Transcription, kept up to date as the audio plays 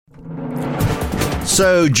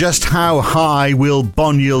So just how high will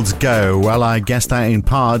bond yields go? Well, I guess that in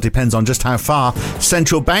part depends on just how far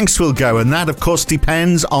central banks will go. And that, of course,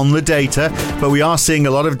 depends on the data. But we are seeing a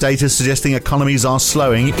lot of data suggesting economies are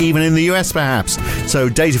slowing, even in the US, perhaps. So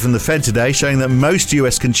data from the Fed today showing that most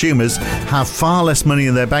US consumers have far less money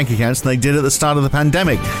in their bank accounts than they did at the start of the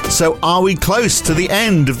pandemic. So are we close to the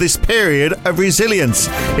end of this period of resilience?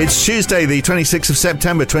 It's Tuesday, the 26th of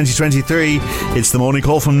September, 2023. It's the morning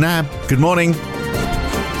call from NAB. Good morning.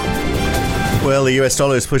 Well, the US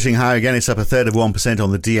dollar is pushing higher again. It's up 1/3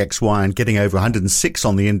 on the DXY and getting over 106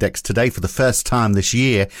 on the index today for the first time this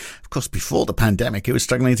year. Of course, before the pandemic, it was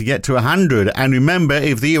struggling to get to 100. And remember,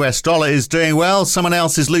 if the US dollar is doing well, someone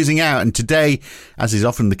else is losing out. And today, as is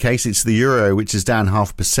often the case, it's the euro, which is down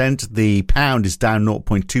 0.5%. The pound is down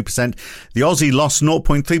 0.2%. The Aussie lost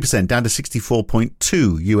 0.3%, down to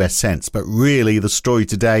 64.2 US cents. But really, the story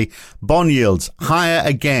today, bond yields higher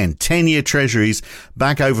again. 10-year treasuries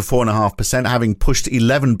back over 4.5%. Having pushed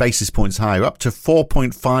 11 basis points higher, up to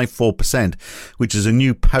 4.54%, which is a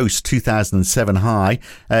new post-2007 high.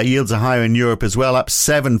 Yields are higher in Europe as well, up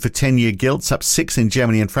 7 for 10-year gilts, up 6 in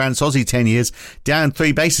Germany and France. Aussie 10 years down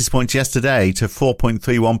 3 basis points yesterday to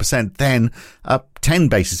 4.31%, then up 10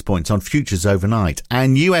 basis points on futures overnight.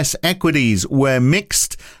 And US equities were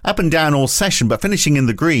mixed, up and down all session, but finishing in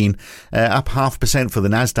the green, up 0.5% for the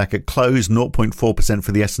Nasdaq at close, 0.4%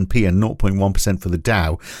 for the S&P and 0.1% for the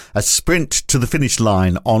Dow. A sprint to the finish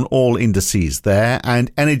line on all indices there,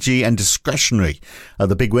 and energy and discretionary are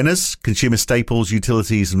the big winners. Consumer staples,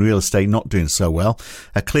 utilities and real estate not doing so well.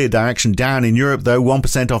 A clear direction down in Europe though,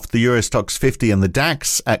 1% off the Euro Stoxx 50 and the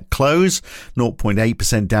DAX at close,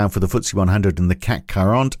 0.8% down for the FTSE 100 and the CAC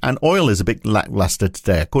 40, and oil is a bit lackluster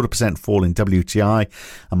today, 0.25% fall in WTI,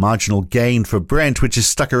 a marginal gain for Brent, which is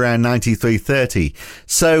stuck around 93.30.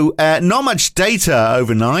 So not much data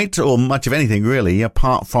overnight, or much of anything really,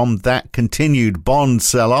 apart from that continued bond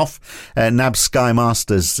sell-off. NAB Sky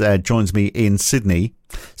Masters joins me in Sydney.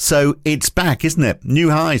 So it's back, isn't it? New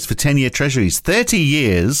highs for 10-year treasuries. 30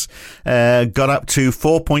 years got up to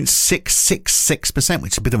 4.666%,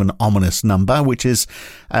 which is a bit of an ominous number, which is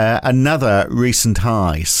another recent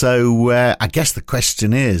high. So I guess the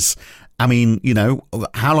question is, I mean, you know,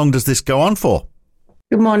 how long does this go on for?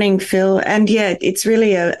 Good morning, Phil. And yeah, it's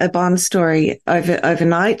really a bond story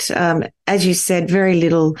overnight. As you said, very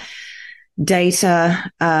little data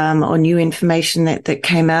or new information that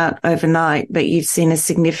came out overnight, but you've seen a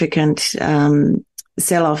significant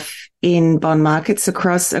sell-off in bond markets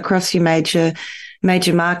across your major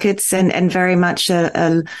markets, and very much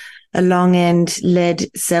a long end led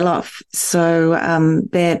sell-off. So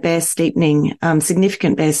bear steepening,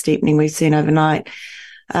 significant bear steepening we've seen overnight.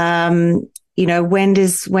 You know, when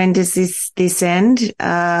does this end?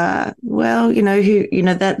 Well,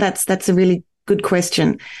 that's a really good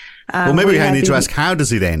question. Well, maybe we need to ask, how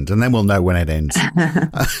does it end? And then we'll know when it ends.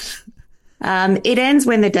 It ends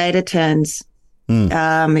when the data turns,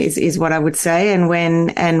 is what I would say. And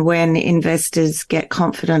when investors get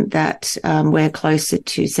confident that we're closer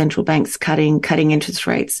to central banks cutting interest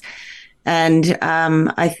rates. And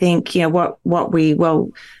I think, you know, I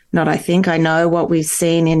know what we've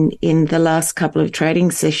seen in the last couple of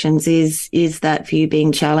trading sessions is that view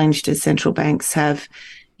being challenged as central banks have,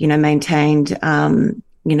 you know, maintained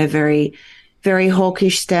very, very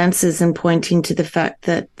hawkish stances and pointing to the fact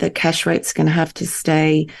that the cash rate's going to have to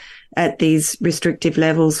stay at these restrictive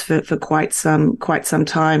levels for quite some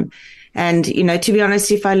time. And, you know, to be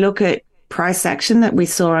honest, if I look at price action that we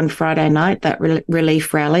saw on Friday night, that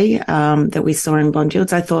relief rally that we saw in bond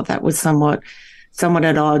yields, I thought that was somewhat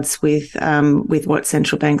at odds with what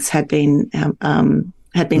central banks had been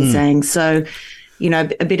saying. So, you know,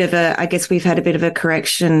 I guess we've had a bit of a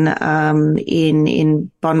correction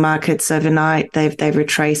in bond markets overnight. They've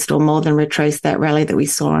retraced, or more than retraced, that rally that we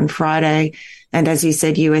saw on Friday. And as you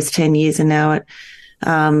said, US 10 years are now at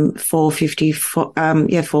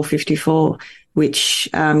 454, which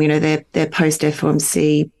their post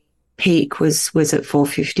FOMC peak was at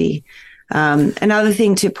 450. Another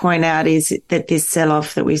thing to point out is that this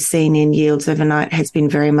sell-off that we've seen in yields overnight has been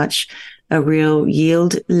very much a real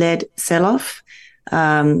yield-led sell-off.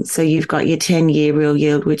 So you've got your 10-year real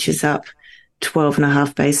yield, which is up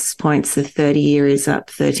 12.5 basis points. The 30-year is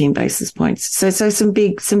up 13 basis points. So some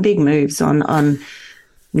big moves on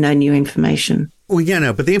no new information. Well, yeah,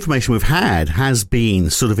 no, but the information we've had has been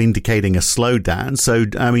sort of indicating a slowdown. So,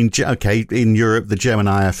 I mean, okay, in Europe, the German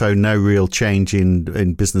IFO, no real change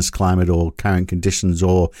in business climate or current conditions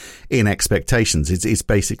or in expectations. It's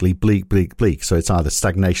basically bleak, bleak, bleak. So it's either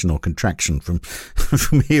stagnation or contraction from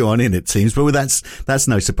here on in, it seems. But that's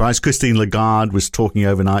no surprise. Christine Lagarde was talking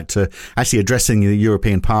overnight to actually addressing the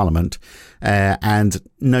European Parliament. And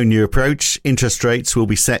no new approach. Interest rates will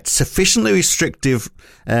be set sufficiently restrictive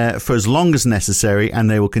for as long as necessary, and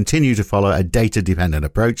they will continue to follow a data-dependent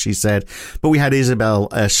approach, he said. But we had Isabel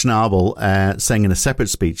Schnabel saying in a separate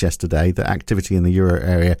speech yesterday that activity in the euro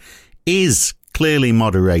area is clearly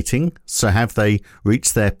moderating. So have they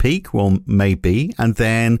reached their peak? Well, maybe. And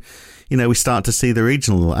then, we start to see the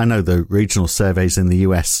regional surveys in the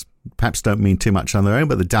US perhaps don't mean too much on their own,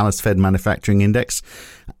 but the Dallas Fed Manufacturing Index,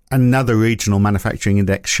 another regional manufacturing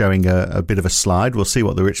index showing a bit of a slide. We'll see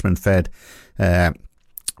what the Richmond Fed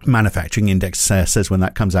Manufacturing Index says when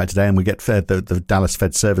that comes out today, and we get fed the Dallas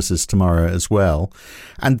Fed Services tomorrow as well.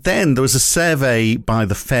 And then there was a survey by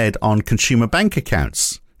the Fed on consumer bank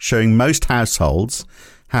accounts showing most households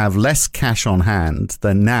have less cash on hand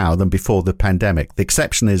than before the pandemic. The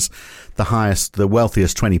exception is the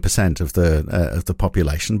wealthiest 20% of the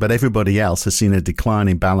population, but everybody else has seen a decline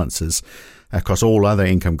in balances across all other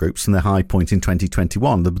income groups from the high point in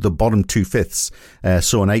 2021. The bottom 2/5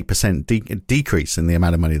 saw an 8% decrease in the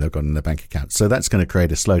amount of money they've got in their bank accounts. So that's going to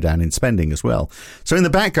create a slowdown in spending as well. So in the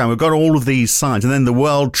background, we've got all of these signs. And then the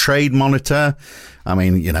World Trade Monitor. I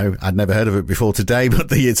mean, I'd never heard of it before today, but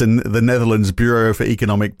it's the Netherlands Bureau for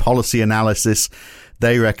Economic Policy Analysis.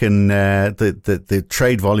 They reckon that the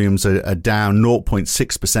trade volumes are down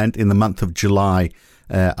 0.6% in the month of July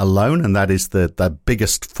alone, and that is the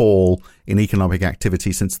biggest fall in economic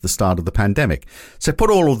activity since the start of the pandemic. So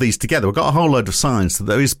put all of these together, we've got a whole load of signs that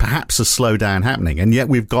there is perhaps a slowdown happening, and yet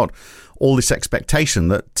we've got all this expectation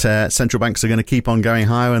that central banks are going to keep on going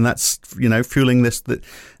higher, and that's fueling this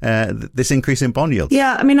increase in bond yields.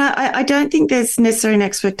 Yeah, I mean, I don't think there's necessarily an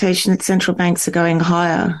expectation that central banks are going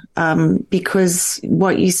higher, because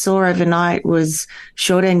what you saw overnight was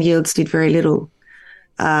short end yields did very little.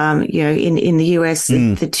 In the US,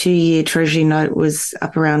 the 2-year Treasury note was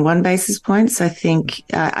up around 1 basis point. So I think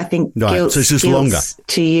right. So it's just longer.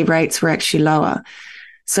 2-year rates were actually lower.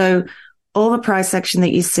 So all the price action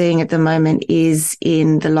that you're seeing at the moment is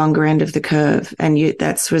in the longer end of the curve, and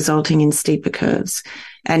that's resulting in steeper curves.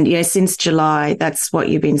 And since July, that's what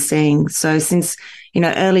you've been seeing. So since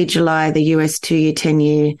early July, the US 2-year,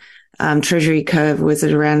 10-year Treasury curve was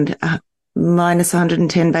at around minus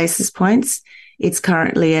 110 basis points. It's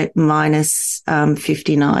currently at minus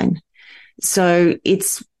 59. So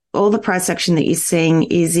it's all the price action that you're seeing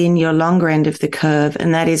is in your longer end of the curve,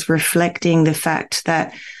 and that is reflecting the fact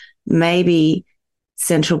that maybe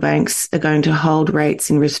central banks are going to hold rates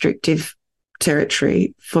in restrictive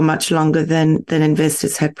territory for much longer than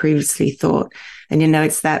investors had previously thought. And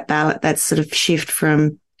it's that sort of shift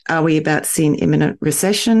from, are we about to see an imminent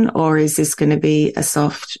recession, or is this going to be a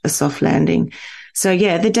soft landing? So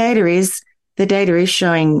yeah, the data is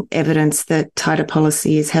showing evidence that tighter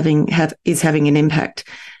policy is having an impact,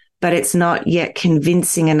 but it's not yet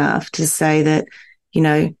convincing enough to say that,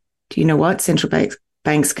 do you know what? Central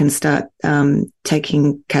banks can start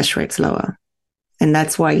taking cash rates lower. And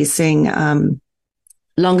that's why you're seeing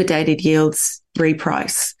longer dated yields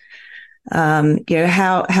reprice.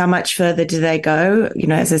 How much further do they go?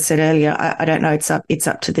 As I said earlier, I don't know. It's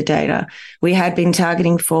up to the data. We had been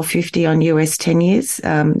targeting 450 on US 10 years.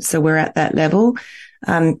 So we're at that level.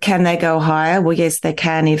 Can they go higher? Well, yes, they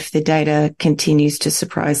can if the data continues to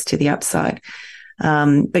surprise to the upside.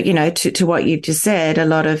 But to what you've just said, a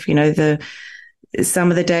lot of,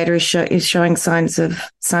 some of the data is showing signs of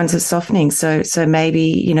softening. So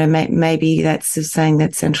maybe, maybe that's saying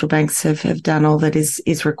that central banks have done all that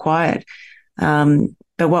is required.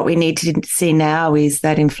 But what we need to see now is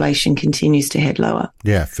that inflation continues to head lower.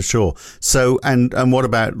 Yeah, for sure. So, and what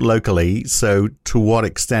about locally? So to what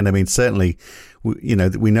extent? I mean, certainly, we know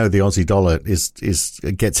the Aussie dollar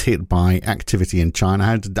gets hit by activity in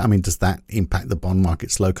China. Does that impact the bond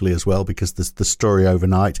markets locally as well? Because the story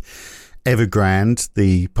overnight, Evergrande,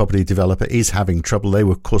 the property developer, is having trouble. They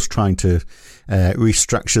were, of course, trying to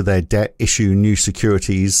restructure their debt, issue new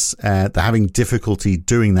securities. They're having difficulty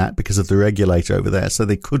doing that because of the regulator over there. So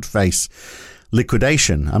they could face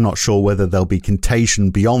liquidation. I'm not sure whether there'll be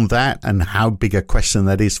contagion beyond that and how big a question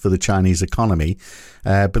that is for the Chinese economy.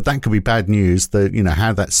 But that could be bad news.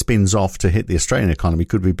 How that spins off to hit the Australian economy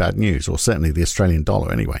could be bad news, or certainly the Australian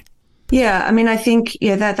dollar anyway. Yeah, I mean, I think,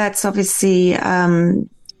 that's obviously,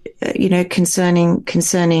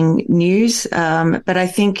 concerning news. But I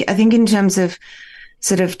think in terms of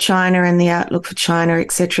sort of China and the outlook for China,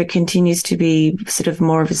 et cetera, continues to be sort of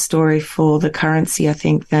more of a story for the currency, I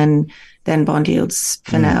think, than bond yields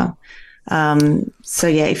for now. So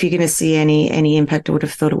yeah, if you're going to see any impact, I would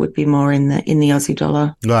have thought it would be more in the Aussie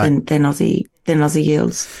dollar than Aussie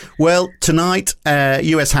yields. Well, tonight,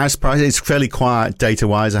 US house prices is fairly quiet data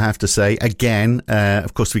wise, I have to say. Again,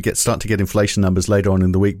 of course, we start to get inflation numbers later on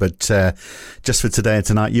in the week, but just for today and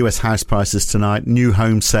tonight, US house prices tonight, new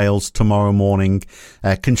home sales tomorrow morning,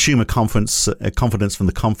 consumer confidence from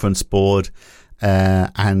the Conference Board.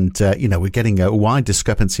 We're getting a wide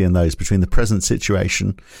discrepancy in those between the present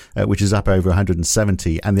situation, which is up over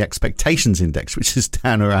 170, and the expectations index, which is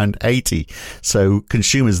down around 80. So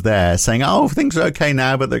consumers there saying, oh, things are okay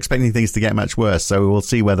now, but they're expecting things to get much worse. So we'll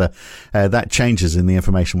see whether that changes in the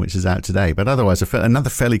information which is out today. But otherwise, another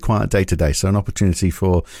fairly quiet day today. So an opportunity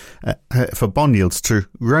for bond yields to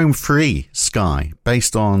roam free, Sky,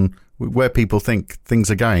 based on where people think things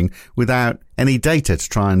are going without any data to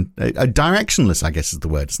try and directionless, I guess is the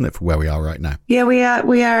word, isn't it, for where we are right now? Yeah, we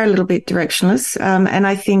are a little bit directionless. And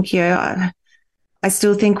I think, I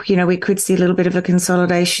still think, we could see a little bit of a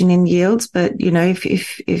consolidation in yields, but,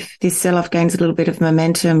 if this sell-off gains a little bit of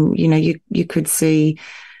momentum, you could see,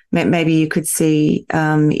 maybe you could see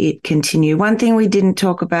it continue. One thing we didn't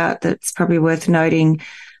talk about that's probably worth noting,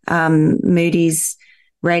 Moody's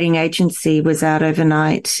rating agency was out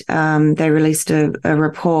overnight. They released a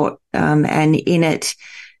report, and in it,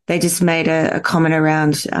 they just made a comment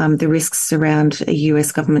around the risks around a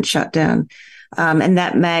US government shutdown. And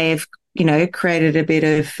that may have, created a bit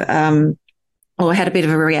of, or had a bit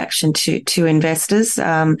of a reaction to investors.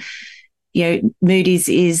 Moody's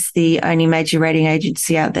is the only major rating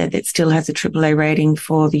agency out there that still has a AAA rating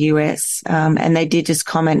for the US. And they did just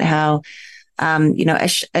comment how,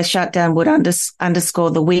 a shutdown would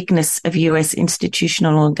underscore the weakness of US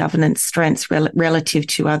institutional and governance strengths relative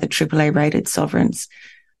to other AAA rated sovereigns.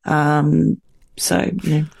 Something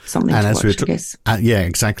to watch, I guess. Yeah,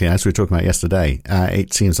 exactly. As we were talking about yesterday,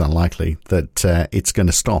 it seems unlikely that it's going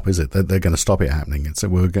to stop, is it? That they're going to stop it happening. And so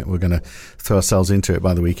we're going to throw ourselves into it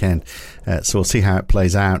by the weekend. So we'll see how it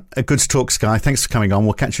plays out. Good to talk, Sky. Thanks for coming on.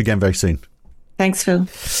 We'll catch you again very soon. Thanks, Phil.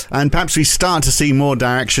 And perhaps we start to see more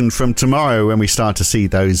direction from tomorrow when we start to see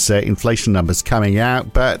those inflation numbers coming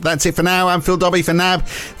out. But that's it for now. I'm Phil Dobbie for NAB.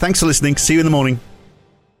 Thanks for listening. See you in the morning.